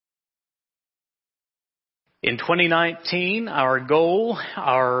In 2019, our goal,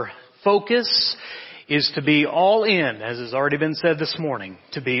 our focus is to be all in, as has already been said this morning,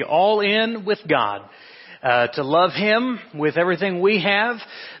 to be all in with God, to love Him with everything we have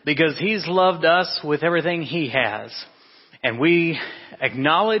because He's loved us with everything He has. And we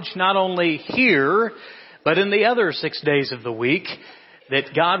acknowledge not only here, but in the other 6 days of the week,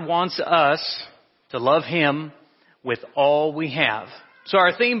 that God wants us to love Him with all we have. So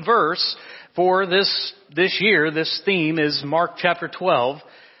our theme verse for this year, this theme is Mark chapter 12,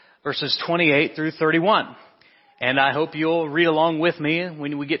 verses 28 through 31. And I hope you'll read along with me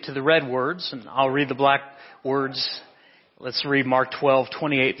when we get to the red words, and I'll read the black words. Let's read Mark 12,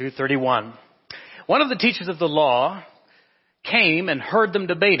 28 through 31. One of the teachers of the law came and heard them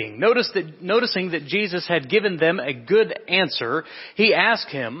debating. Noticing that Jesus had given them a good answer, he asked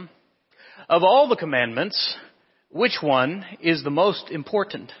him, "Of all the commandments, which one is the most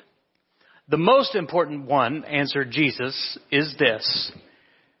important?" "The most important one," answered Jesus, "is this.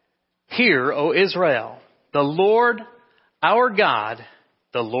 Hear, O Israel, the Lord our God,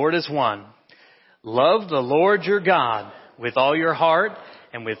 the Lord is one. Love the Lord your God with all your heart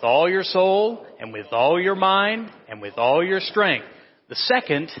and with all your soul and with all your mind and with all your strength. The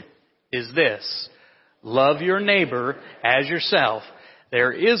second is this. Love your neighbor as yourself.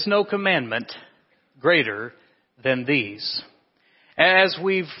 There is no commandment greater than these." As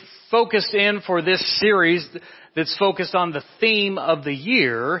we've focused in for this series that's focused on the theme of the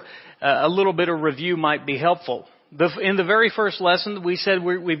year, a little bit of review might be helpful. In the very first lesson, we said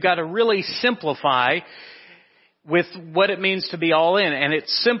we've got to really simplify with what it means to be all in, and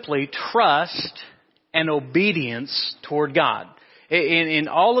it's simply trust and obedience toward God. In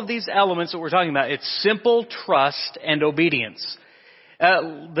all of these elements that we're talking about, it's simple trust and obedience.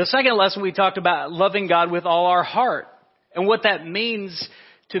 The second lesson, we talked about loving God with all our heart and what that means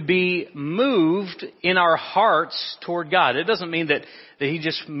to be moved in our hearts toward God. It doesn't mean that He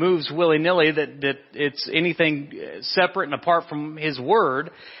just moves willy-nilly, that it's anything separate and apart from His Word.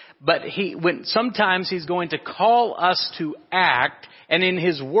 But sometimes He's going to call us to act, and in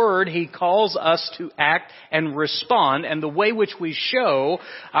His Word He calls us to act and respond. And the way which we show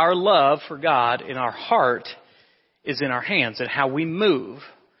our love for God in our heart is in our hands and how we move.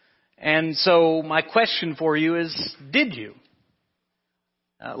 And so my question for you is, did you?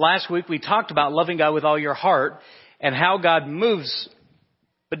 Last week we talked about loving God with all your heart and how God moves.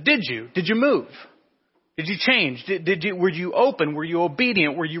 But did you? Did you move? Did you change? Were you open? Were you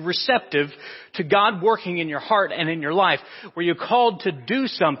obedient? Were you receptive to God working in your heart and in your life? Were you called to do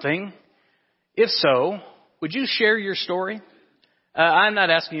something? If so, would you share your story? I'm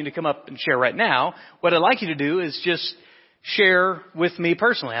not asking you to come up and share right now. What I'd like you to do is just share with me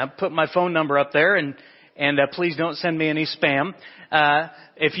personally. I've put my phone number up there, and please don't send me any spam.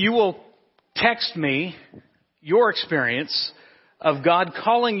 If you will text me your experience of God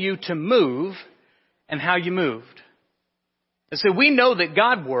calling you to move and how you moved. And so we know that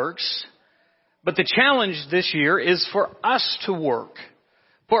God works, but the challenge this year is for us to work,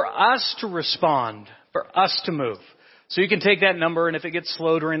 for us to respond, for us to move. So you can take that number, and if it gets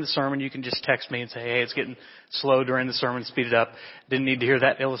slow during the sermon, you can just text me and say, "Hey, it's getting slow during the sermon, speed it up. Didn't need to hear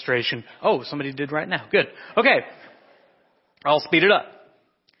that illustration." Oh, somebody did right now. Good. Okay. I'll speed it up.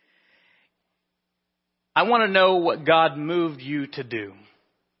 I want to know what God moved you to do.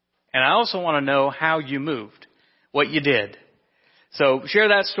 And I also want to know how you moved, what you did. So share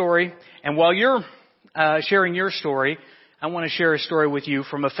that story. And while you're sharing your story, I want to share a story with you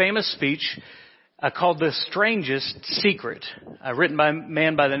from a famous speech called "The Strangest Secret," written by a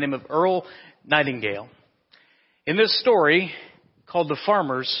man by the name of Earl Nightingale. In this story, called "The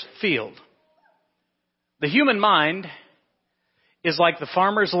Farmer's Field," the human mind is like the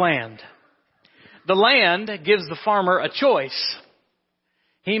farmer's land. The land gives the farmer a choice.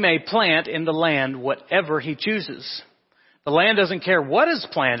 He may plant in the land whatever he chooses. The land doesn't care what is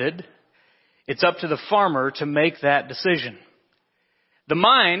planted. It's up to the farmer to make that decision. The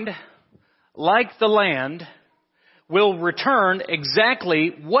mind, like the land, will return exactly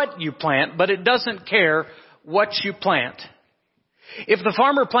what you plant, but it doesn't care what you plant. If the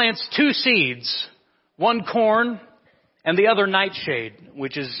farmer plants 2 seeds, one corn and the other nightshade,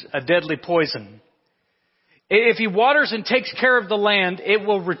 which is a deadly poison, if he waters and takes care of the land, it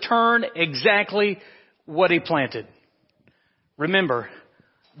will return exactly what he planted. Remember,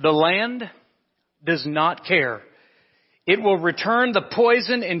 the land does not care. It will return the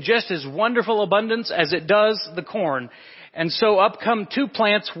poison in just as wonderful abundance as it does the corn. And so up come 2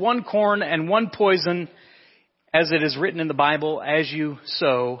 plants, one corn and one poison, as it is written in the Bible, "As you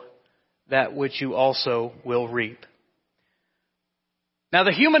sow, that which you also will reap." Now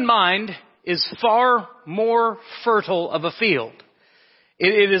the human mind is far more fertile of a field.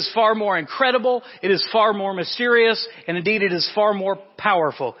 It is far more incredible. It is far more mysterious. And indeed, it is far more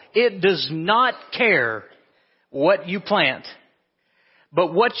powerful. It does not care what you plant.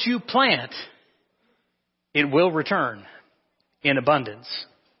 But what you plant, it will return in abundance.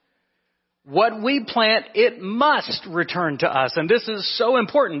 What we plant, it must return to us. And this is so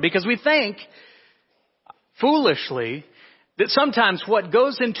important because we think, foolishly, that sometimes what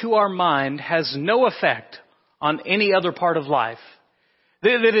goes into our mind has no effect on any other part of life.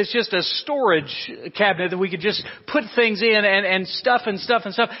 That it's just a storage cabinet that we could just put things in and stuff. And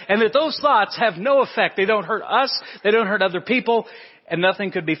that those thoughts have no effect. They don't hurt us. They don't hurt other people. And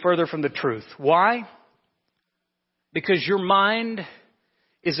nothing could be further from the truth. Why? Because your mind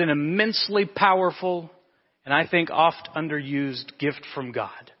is an immensely powerful and I think oft underused gift from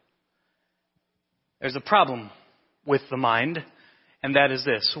God. There's a problem with the mind, and that is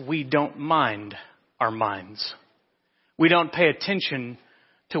this. We don't mind our minds. We don't pay attention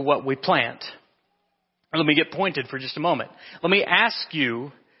to what we plant. Let me get pointed for just a moment. Let me ask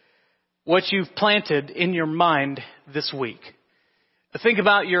you what you've planted in your mind this week. Think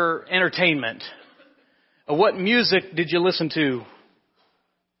about your entertainment. What music did you listen to?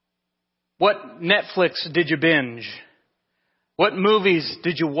 What Netflix did you binge? What movies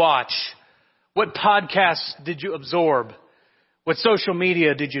did you watch? What podcasts did you absorb? What social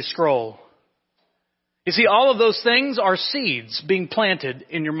media did you scroll? You see, all of those things are seeds being planted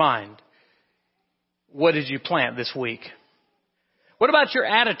in your mind. What did you plant this week? What about your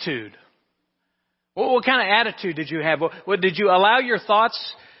attitude? What kind of attitude did you have? What did you allow your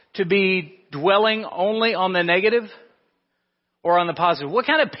thoughts to be dwelling only on the negative or on the positive? What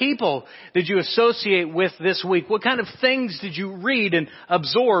kind of people did you associate with this week? What kind of things did you read and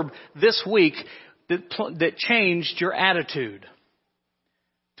absorb this week that changed your attitude?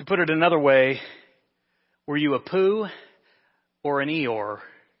 To put it another way, were you a poo or an Eeyore?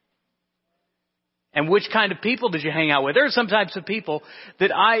 And which kind of people did you hang out with? There are some types of people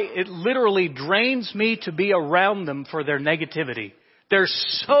that it literally drains me to be around them for their negativity. They're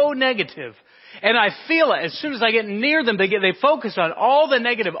so negative. And I feel it. As soon as I get near them, they focus on all the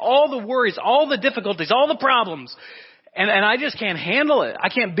negative, all the worries, all the difficulties, all the problems. And I just can't handle it. I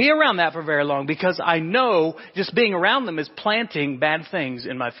can't be around that for very long because I know just being around them is planting bad things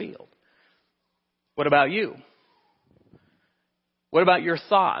in my field. What about you? What about your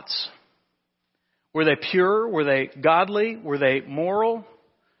thoughts? Were they pure? Were they godly? Were they moral?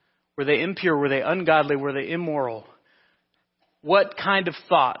 Were they impure? Were they ungodly? Were they immoral? What kind of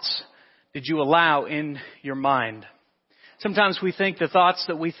thoughts did you allow in your mind? Sometimes we think the thoughts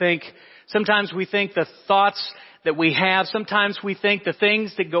that we think, sometimes we think the thoughts that we have, sometimes we think the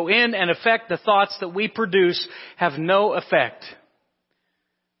things that go in and affect the thoughts that we produce have no effect.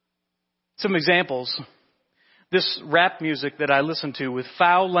 Some examples. This rap music that I listen to with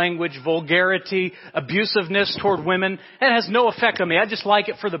foul language, vulgarity, abusiveness toward women, it has no effect on me. I just like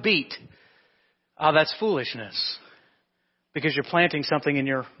it for the beat. That's foolishness. Because you're planting something in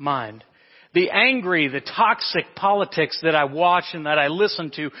your mind. The angry, the toxic politics that I watch and that I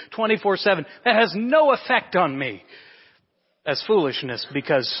listen to 24/7, that has no effect on me. That's foolishness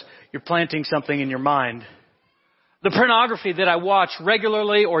because you're planting something in your mind. The pornography that I watch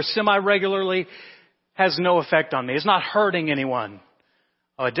regularly or semi-regularly has no effect on me. It's not hurting anyone.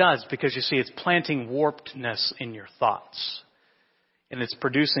 Oh, it does because you see it's planting warpedness in your thoughts. And it's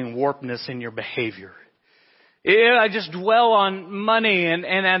producing warpedness in your behavior. I just dwell on money and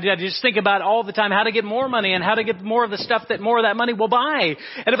I just think about all the time how to get more money and how to get more of the stuff that more of that money will buy.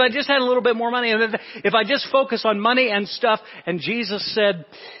 And if I just had a little bit more money and if I just focus on money and stuff, and Jesus said,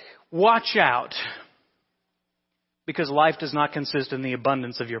 watch out, because life does not consist in the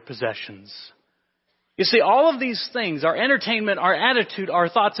abundance of your possessions. You see, all of these things, our entertainment, our attitude, our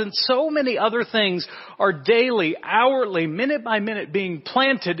thoughts, and so many other things are daily, hourly, minute by minute being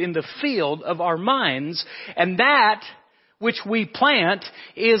planted in the field of our minds. And that which we plant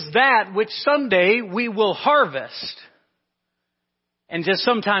is that which someday we will harvest. And just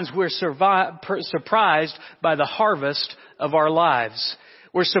sometimes we're surprised by the harvest of our lives.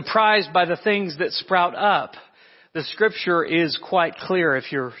 We're surprised by the things that sprout up. The scripture is quite clear.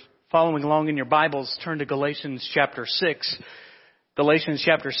 If you're following along in your Bibles, turn to Galatians chapter 6. Galatians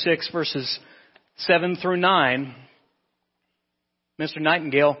chapter 6, verses 7 through 9. Mr.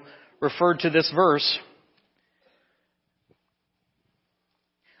 Nightingale referred to this verse.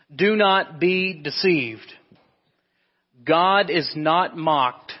 Do not be deceived. God is not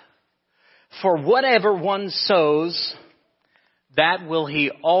mocked. For whatever one sows, that will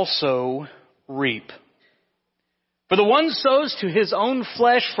he also reap. For the one sows to his own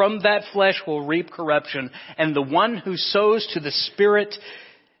flesh, from that flesh will reap corruption. And the one who sows to the Spirit,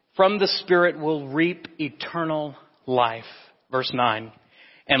 from the Spirit will reap eternal life. Verse 9.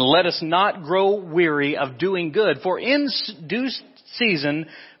 And let us not grow weary of doing good, for in due season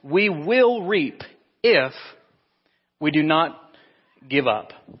we will reap if we do not give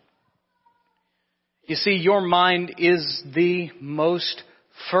up. You see, your mind is the most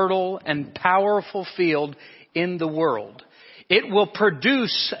fertile and powerful field in the world. It will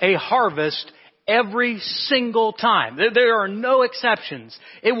produce a harvest every single time. There are no exceptions.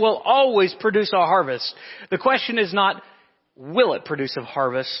 It will always produce a harvest. The question is not, will it produce a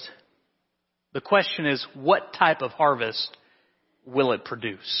harvest? The question is, what type of harvest will it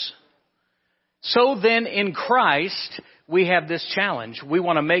produce? So then in Christ, we have this challenge. We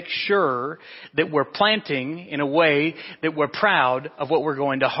want to make sure that we're planting in a way that we're proud of what we're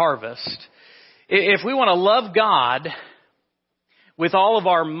going to harvest. If we want to love God with all of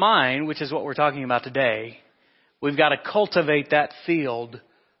our mind, which is what we're talking about today, we've got to cultivate that field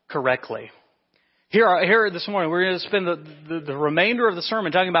correctly. Here this morning, we're going to spend the remainder of the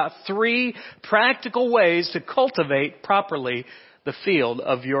sermon talking about 3 practical ways to cultivate properly the field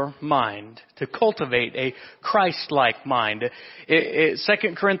of your mind, to cultivate a Christ-like mind. 2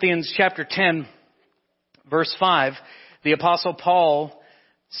 Corinthians chapter 10, verse 5, the Apostle Paul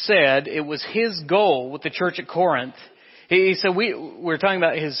said it was his goal with the church at Corinth. He said we're talking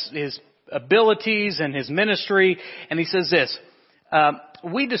about his abilities and his ministry, and he says this,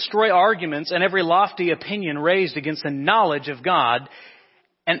 we destroy arguments and every lofty opinion raised against the knowledge of God,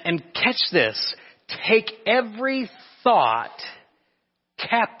 and catch this, take every thought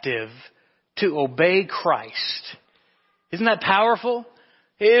captive to obey Christ. Isn't that powerful?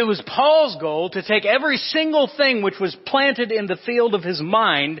 It was Paul's goal to take every single thing which was planted in the field of his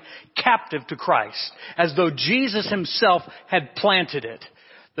mind captive to Christ, as though Jesus himself had planted it.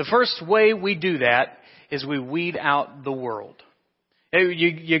 The first way we do that is we weed out the world.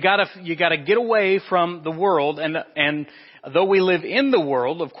 You gotta get away from the world, and though we live in the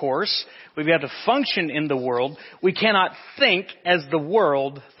world, of course, we have to function in the world. We cannot think as the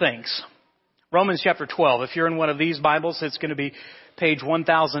world thinks. Romans chapter 12. If you're in one of these Bibles, it's going to be page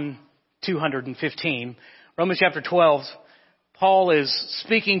 1215. Romans chapter 12, Paul is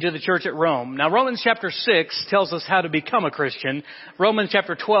speaking to the church at Rome. Now, Romans chapter 6 tells us how to become a Christian. Romans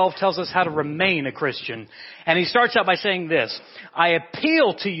chapter 12 tells us how to remain a Christian. And he starts out by saying this, I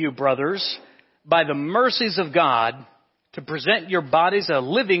appeal to you, brothers, by the mercies of God, to present your bodies a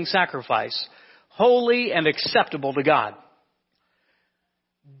living sacrifice, holy and acceptable to God.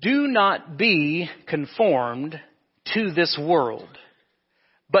 Do not be conformed to this world,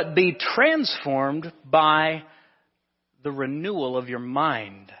 but be transformed by the renewal of your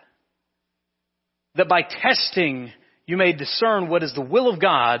mind, that by testing you may discern what is the will of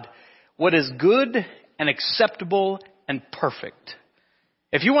God, what is good and acceptable and perfect.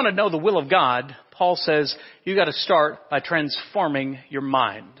 If you want to know the will of God, Paul says you got to start by transforming your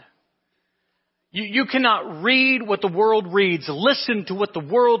mind. You cannot read what the world reads, listen to what the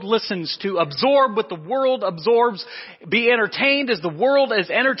world listens to, absorb what the world absorbs, be entertained as the world is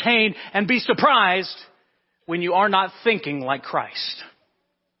entertained, and be surprised when you are not thinking like Christ.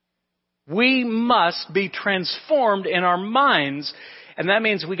 We must be transformed in our minds, and that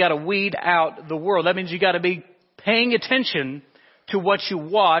means we got to weed out the world. That means you got to be paying attention to what you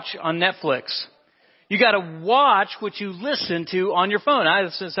watch on Netflix. You got to watch what you listen to on your phone.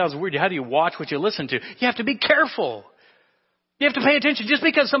 It sounds weird. How do you watch what you listen to? You have to be careful. You have to pay attention. Just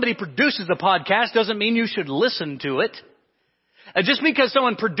because somebody produces a podcast doesn't mean you should listen to it. Just because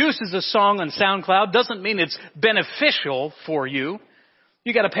someone produces a song on SoundCloud doesn't mean it's beneficial for you.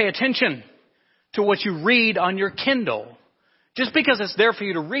 You got to pay attention to what you read on your Kindle. Just because it's there for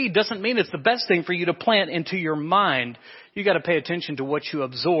you to read doesn't mean it's the best thing for you to plant into your mind. You got to pay attention to what you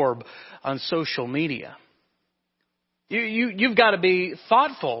absorb on social media. You've got to be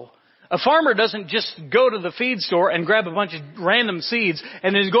thoughtful. A farmer doesn't just go to the feed store and grab a bunch of random seeds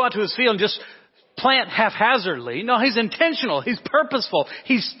and then go out to his field and just plant haphazardly. No, he's intentional. He's purposeful.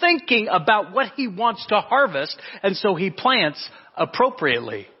 He's thinking about what he wants to harvest, and so he plants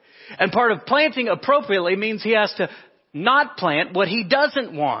appropriately. And part of planting appropriately means he has to not plant what he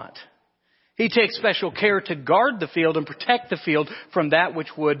doesn't want. He takes special care to guard the field and protect the field from that which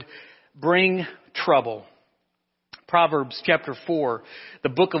would bring trouble. Proverbs chapter 4, the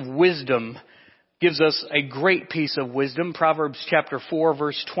book of wisdom, gives us a great piece of wisdom. Proverbs chapter 4,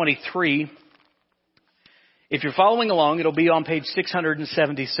 verse 23. If you're following along, it'll be on page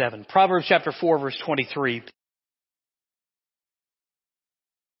 677. Proverbs chapter 4, verse 23.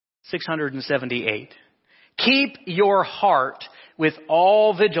 678. Keep your heart with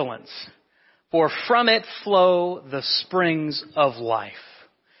all vigilance, for from it flow the springs of life.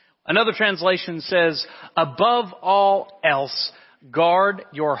 Another translation says, above all else, guard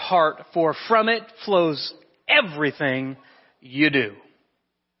your heart, for from it flows everything you do.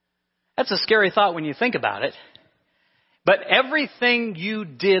 That's a scary thought when you think about it. But everything you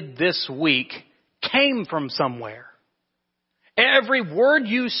did this week came from somewhere. Every word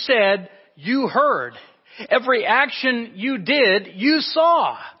you said, you heard. Every action you did, you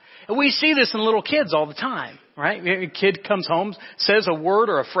saw. And we see this in little kids all the time, right? A kid comes home, says a word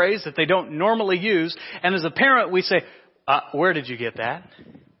or a phrase that they don't normally use, and as a parent we say, where did you get that?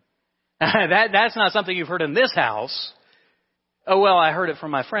 That's not something you've heard in this house. Oh, well, I heard it from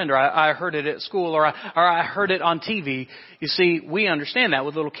my friend, or I heard it at school, or I heard it on TV. You see, we understand that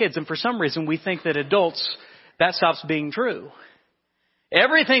with little kids, and for some reason we think that adults, that stops being true.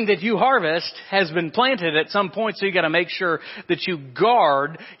 Everything that you harvest has been planted at some point, so you got to make sure that you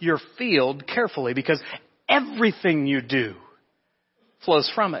guard your field carefully, because everything you do flows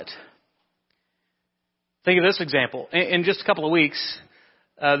from it. Think of this example. In just a couple of weeks,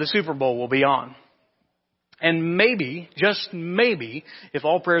 the Super Bowl will be on. And maybe, just maybe, if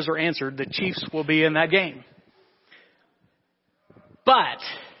all prayers are answered, the Chiefs will be in that game. But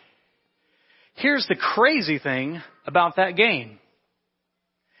here's the crazy thing about that game.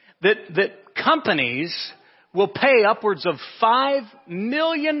 That companies will pay upwards of $5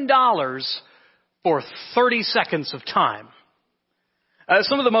 million for 30 seconds of time.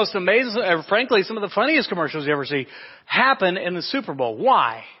 Some of the most amazing, frankly, some of the funniest commercials you ever see happen in the Super Bowl.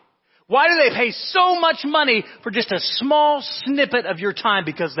 Why? Why do they pay so much money for just a small snippet of your time?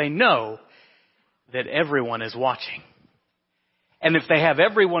 Because they know that everyone is watching. And if they have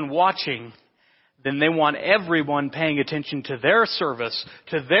everyone watching, then they want everyone paying attention to their service,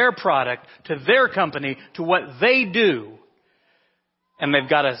 to their product, to their company, to what they do. And they've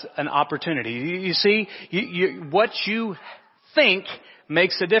got an opportunity. You see, what you think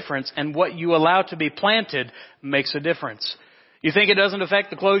makes a difference, and what you allow to be planted makes a difference. You think it doesn't affect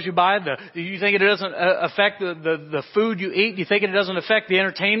the clothes you buy? You think it doesn't affect the food you eat? You think it doesn't affect the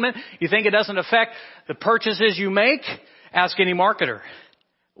entertainment? You think it doesn't affect the purchases you make? Ask any marketer.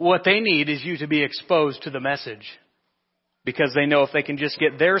 What they need is you to be exposed to the message, because they know if they can just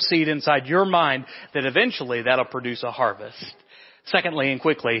get their seed inside your mind, that eventually that'll produce a harvest. Secondly, and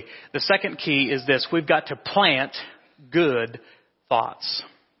quickly, the second key is this: we've got to plant good thoughts.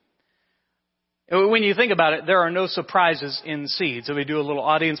 When you think about it, there are no surprises in seeds. So we do a little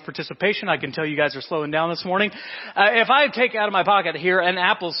audience participation. I can tell you guys are slowing down this morning. If I take out of my pocket here an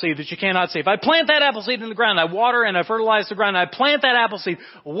apple seed that you cannot see, if I plant that apple seed in the ground, I water and I fertilize the ground, and I plant that apple seed,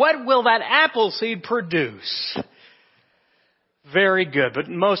 what will that apple seed produce? Very good, but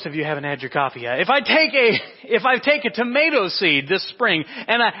most of you haven't had your coffee yet. If I take a tomato seed this spring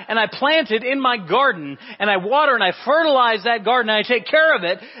and I plant it in my garden and I water and I fertilize that garden and I take care of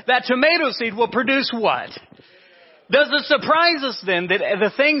it, that tomato seed will produce what? Does it surprise us then that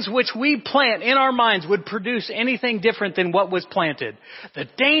the things which we plant in our minds would produce anything different than what was planted? The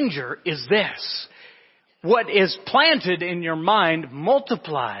danger is this: what is planted in your mind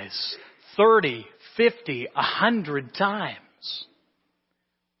multiplies 30, 50, 100 times.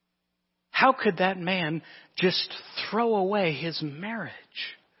 How could that man just throw away his marriage?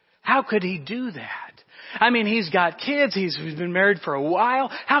 How could he do that? I mean, he's got kids. He's been married for a while.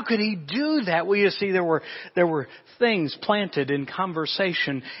 How could he do that? Well, you see, there were things planted in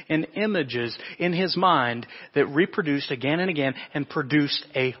conversation, in images in his mind that reproduced again and again and produced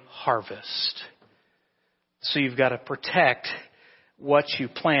a harvest. So you've got to protect what you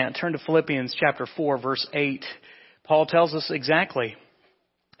plant. Turn to Philippians chapter 4, verse 8. Paul tells us exactly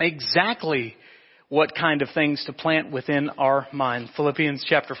what kind of things to plant within our mind. Philippians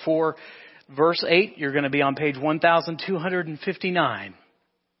chapter 4, verse 8. You're going to be on page 1259.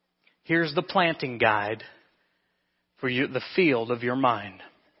 Here's the planting guide for you, the field of your mind.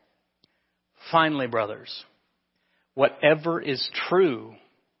 Finally, brothers, whatever is true,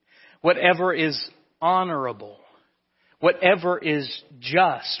 whatever is honorable, whatever is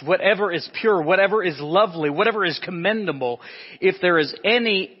just, whatever is pure, whatever is lovely, whatever is commendable, if there is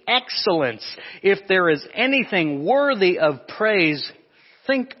any excellence, if there is anything worthy of praise,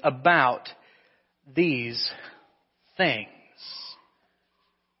 think about these things.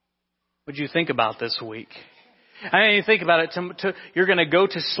 What do you think about this week? I mean, you think about it, you're going to go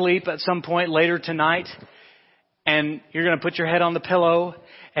to sleep at some point later tonight, and you're going to put your head on the pillow,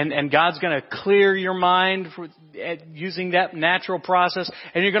 and God's going to clear your mind using that natural process.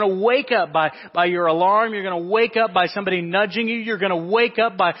 And you're going to wake up by your alarm. You're going to wake up by somebody nudging you. You're going to wake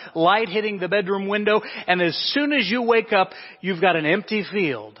up by light hitting the bedroom window. And as soon as you wake up, you've got an empty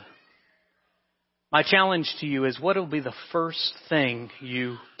field. My challenge to you is, what will be the first thing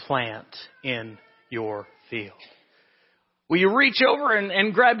you plant in your field? Will you reach over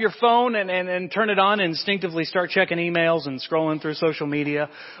and grab your phone and turn it on and instinctively start checking emails and scrolling through social media?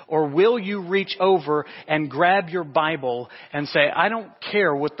 Or will you reach over and grab your Bible and say, I don't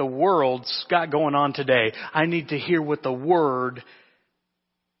care what the world's got going on today. I need to hear what the Word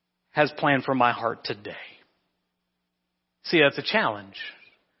has planned for my heart today. See, that's a challenge.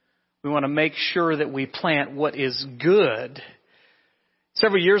 We want to make sure that we plant what is good.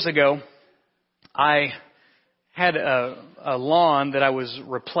 Several years ago, I had a lawn that I was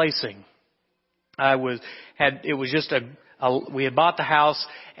replacing. We had bought the house,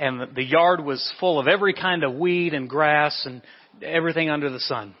 and the yard was full of every kind of weed and grass and everything under the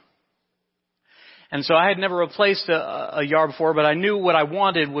sun. And so I had never replaced a yard before, but I knew what I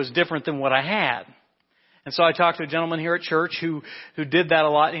wanted was different than what I had. And so I talked to a gentleman here at church who did that a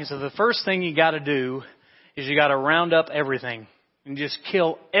lot. And he said, the first thing you got to do is you got to round up everything and just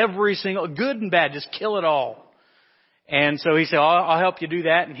kill every single, good and bad, just kill it all. And so he said, I'll help you do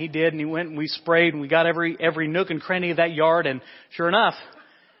that. And he did. And he went and we sprayed and we got every nook and cranny of that yard. And sure enough,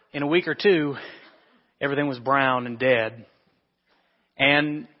 in a week or two, everything was brown and dead.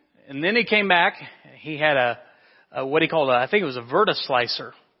 And then he came back. He had what he called I think it was a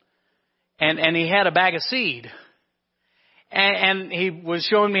vertislicer. And he had a bag of seed. And he was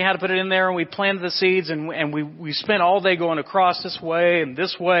showing me how to put it in there, and we planted the seeds, and we spent all day going across this way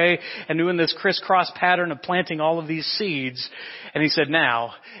and doing this crisscross pattern of planting all of these seeds. And he said,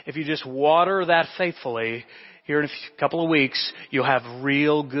 now, if you just water that faithfully, here in a couple of weeks, you'll have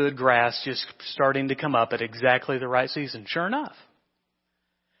real good grass just starting to come up at exactly the right season. Sure enough.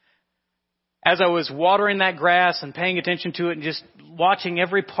 As I was watering that grass and paying attention to it and just watching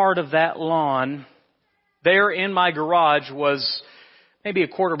every part of that lawn, there in my garage was maybe a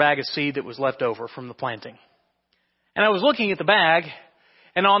quarter bag of seed that was left over from the planting. And I was looking at the bag,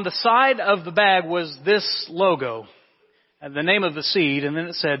 and on the side of the bag was this logo, and the name of the seed, and then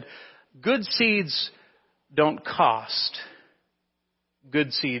it said, good seeds don't cost,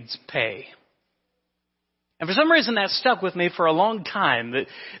 good seeds pay. And for some reason that stuck with me for a long time, that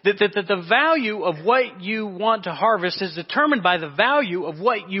the value of what you want to harvest is determined by the value of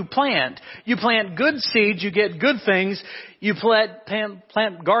what you plant. You plant good seeds, you get good things. You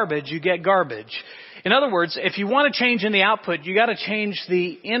plant garbage, you get garbage. In other words, if you want to change in the output, you got to change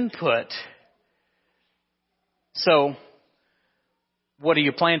the input. So, what are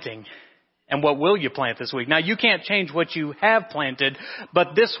you planting? And what will you plant this week? Now, you can't change what you have planted,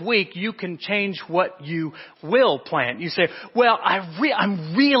 but this week you can change what you will plant. You say, well,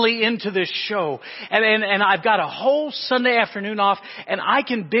 I'm really into this show, and I've got a whole Sunday afternoon off, and I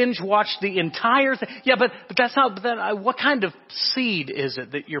can binge watch the entire thing. Yeah, but that's not, what kind of seed is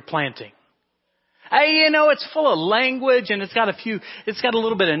it that you're planting? It's full of language, and it's got a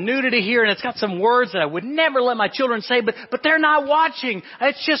little bit of nudity here, and it's got some words that I would never let my children say, but they're not watching.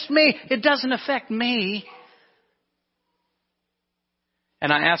 It's just me. It doesn't affect me.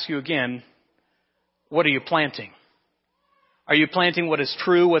 And I ask you again, what are you planting? Are you planting what is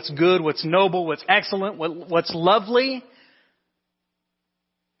true, what's good, what's noble, what's excellent, what's lovely?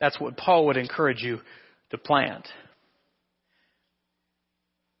 That's what Paul would encourage you to plant.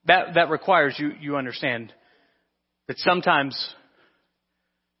 That requires you understand that sometimes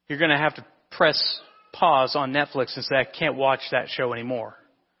you're going to have to press pause on Netflix and say, I can't watch that show anymore.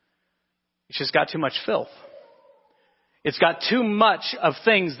 It's just got too much filth. It's got too much of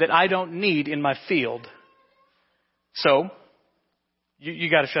things that I don't need in my field. So, you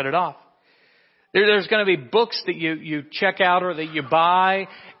got to shut it off. There's going to be books that you check out or that you buy,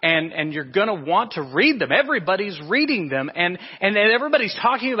 and you're going to want to read them. Everybody's reading them, and everybody's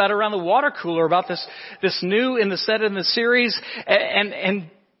talking about it around the water cooler about this new in the series, and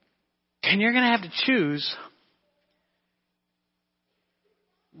you're going to have to choose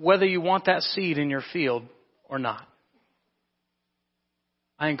whether you want that seed in your field or not.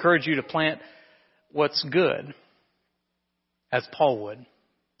 I encourage you to plant what's good, as Paul would.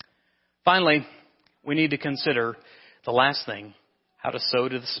 Finally, we need to consider the last thing, how to sow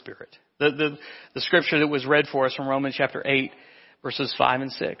to the Spirit. The scripture that was read for us from Romans chapter 8, verses 5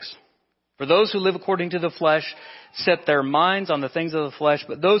 and 6. For those who live according to the flesh set their minds on the things of the flesh,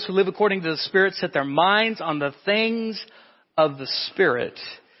 but those who live according to the Spirit set their minds on the things of the Spirit.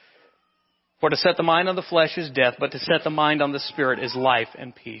 For to set the mind on the flesh is death, but to set the mind on the Spirit is life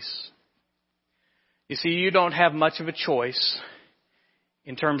and peace. You see, you don't have much of a choice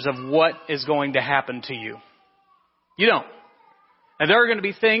in terms of what is going to happen to you. You don't. And there are going to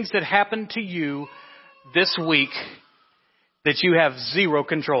be things that happen to you this week that you have zero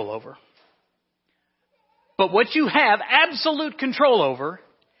control over. But what you have absolute control over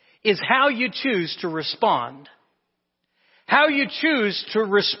is how you choose to respond. How you choose to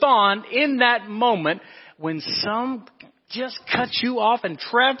respond in that moment when some just cuts you off in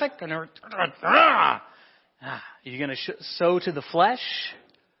traffic and are you going to sow to the flesh,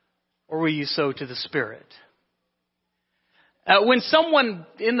 or will you sow to the Spirit? When someone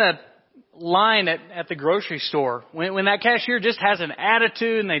in the line at the grocery store, when that cashier just has an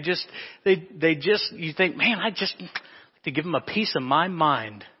attitude and they just you think, man, I just like to give them a piece of my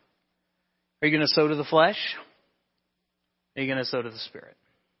mind. Are you going to sow to the flesh? Are you going to sow to the Spirit?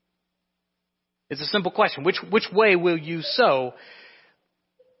 It's a simple question. Which way will you sow?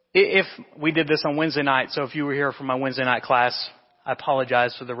 If we did this on Wednesday night, so if you were here for my Wednesday night class, I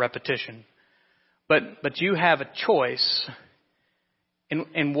apologize for the repetition. But you have a choice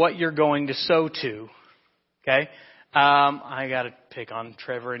in what you're going to sow to. Okay? I got to pick on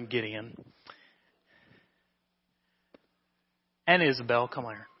Trevor and Gideon. And Isabel, come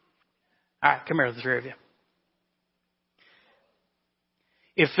here. All right, come here, the three of you.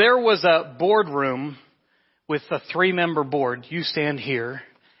 If there was a boardroom with a 3-member board, you stand here,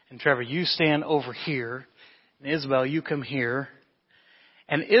 and Trevor, you stand over here, and Isabel, you come here,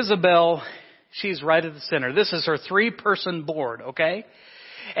 and Isabel, she's right at the center. This is her 3-person board, okay?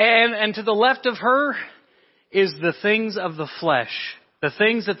 And to the left of her is the things of the flesh. The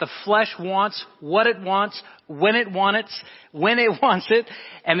things that the flesh wants, what it wants, when it wants it,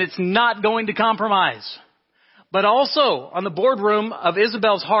 and it's not going to compromise. But also on the boardroom of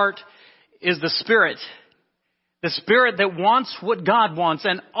Isabel's heart is the Spirit. The Spirit that wants what God wants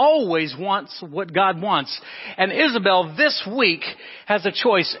and always wants what God wants. And Isabel this week has a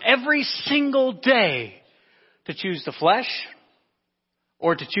choice every single day to choose the flesh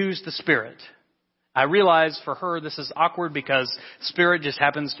or to choose the Spirit. I realize for her this is awkward because Spirit just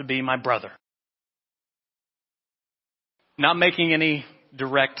happens to be my brother. Not making any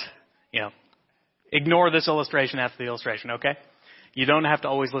direct, ignore this illustration after the illustration, okay? You don't have to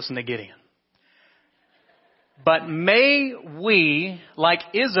always listen to Gideon. But may we, like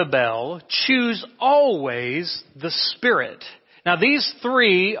Isabel, choose always the Spirit. Now these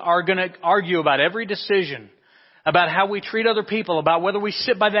 3 are going to argue about every decision. About how we treat other people, about whether we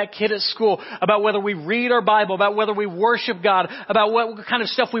sit by that kid at school, about whether we read our Bible, about whether we worship God, about what kind of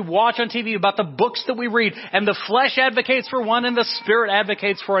stuff we watch on TV, about the books that we read. And the flesh advocates for one and the Spirit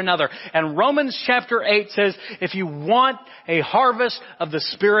advocates for another. And Romans chapter 8 says, if you want a harvest of the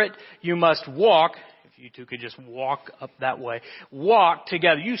Spirit, you must walk. If you two could just walk up that way. Walk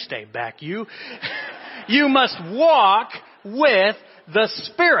together. You stay back, you. You must walk with the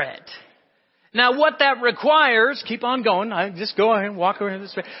Spirit. Now what that requires, keep on going, just go ahead and walk over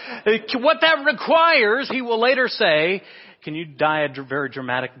this way. What that requires, he will later say, can you die a very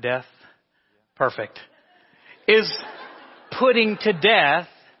dramatic death? Perfect. Is putting to death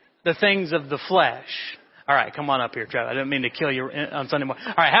the things of the flesh. All right, come on up here, Trevor. I didn't mean to kill you on Sunday morning.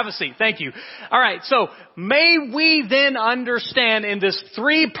 All right, have a seat. Thank you. All right, so may we then understand in this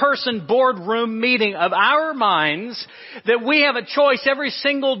 3-person boardroom meeting of our minds that we have a choice every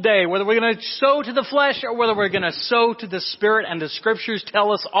single day whether we're going to sow to the flesh or whether we're going to sow to the Spirit. And the Scriptures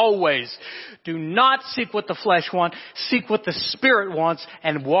tell us always, do not seek what the flesh wants, seek what the Spirit wants,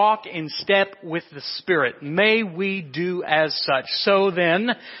 and walk in step with the Spirit. May we do as such. So then,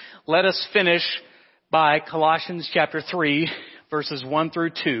 let us finish by Colossians chapter 3, verses 1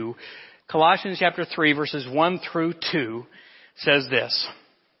 through 2. Colossians chapter 3, verses 1 through 2 says this.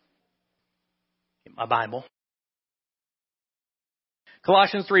 Get my Bible.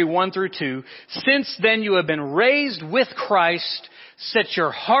 Colossians 3, 1 through 2. Since then you have been raised with Christ, set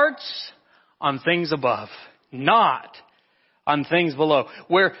your hearts on things above, not on things below.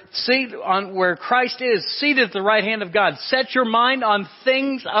 Where Christ is seated at the right hand of God. Set your mind on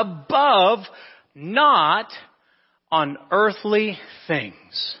things above, not on earthly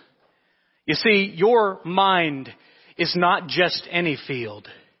things. You see, your mind is not just any field.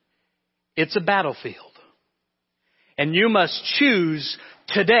 It's a battlefield. And you must choose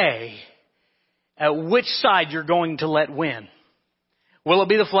today at which side you're going to let win. Will it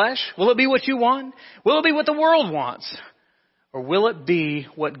be the flesh? Will it be what you want? Will it be what the world wants? Or will it be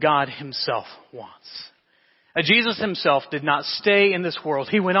what God Himself wants? Jesus himself did not stay in this world.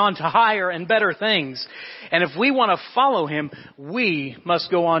 He went on to higher and better things. And if we want to follow him, we must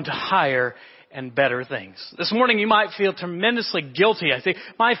go on to higher and better things. This morning you might feel tremendously guilty. I think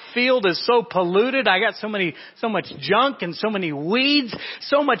my field is so polluted. I got so much junk and so many weeds,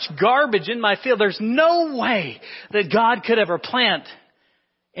 so much garbage in my field. There's no way that God could ever plant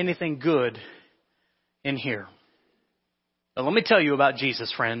anything good in here. But let me tell you about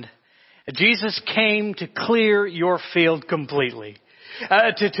Jesus, friend. Jesus came to clear your field completely.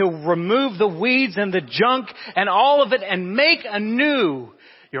 To remove the weeds and the junk and all of it and make anew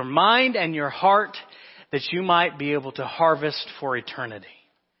your mind and your heart that you might be able to harvest for eternity.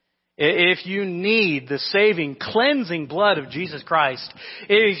 If you need the saving, cleansing blood of Jesus Christ,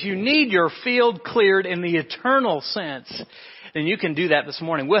 if you need your field cleared in the eternal sense, then you can do that this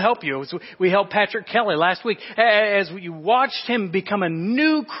morning. We'll help you. We helped Patrick Kelly last week as you watched him become a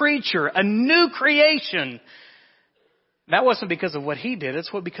new creature, a new creation. That wasn't because of what he did.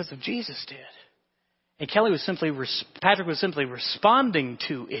 It's because of Jesus did. And Patrick was simply responding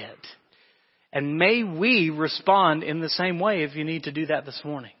to it. And may we respond in the same way if you need to do that this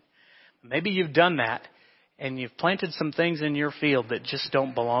morning. Maybe you've done that and you've planted some things in your field that just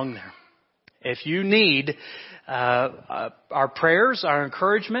don't belong there. If you need our prayers, our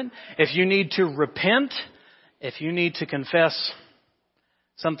encouragement, if you need to repent, if you need to confess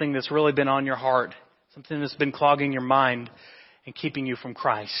something that's really been on your heart, something that's been clogging your mind and keeping you from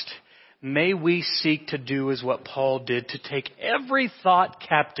Christ, may we seek to do as what Paul did, to take every thought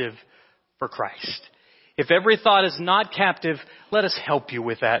captive for Christ. If every thought is not captive, let us help you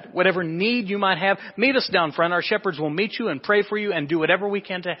with that. Whatever need you might have, meet us down front. Our shepherds will meet you and pray for you and do whatever we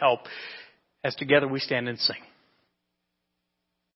can to help as together we stand and sing.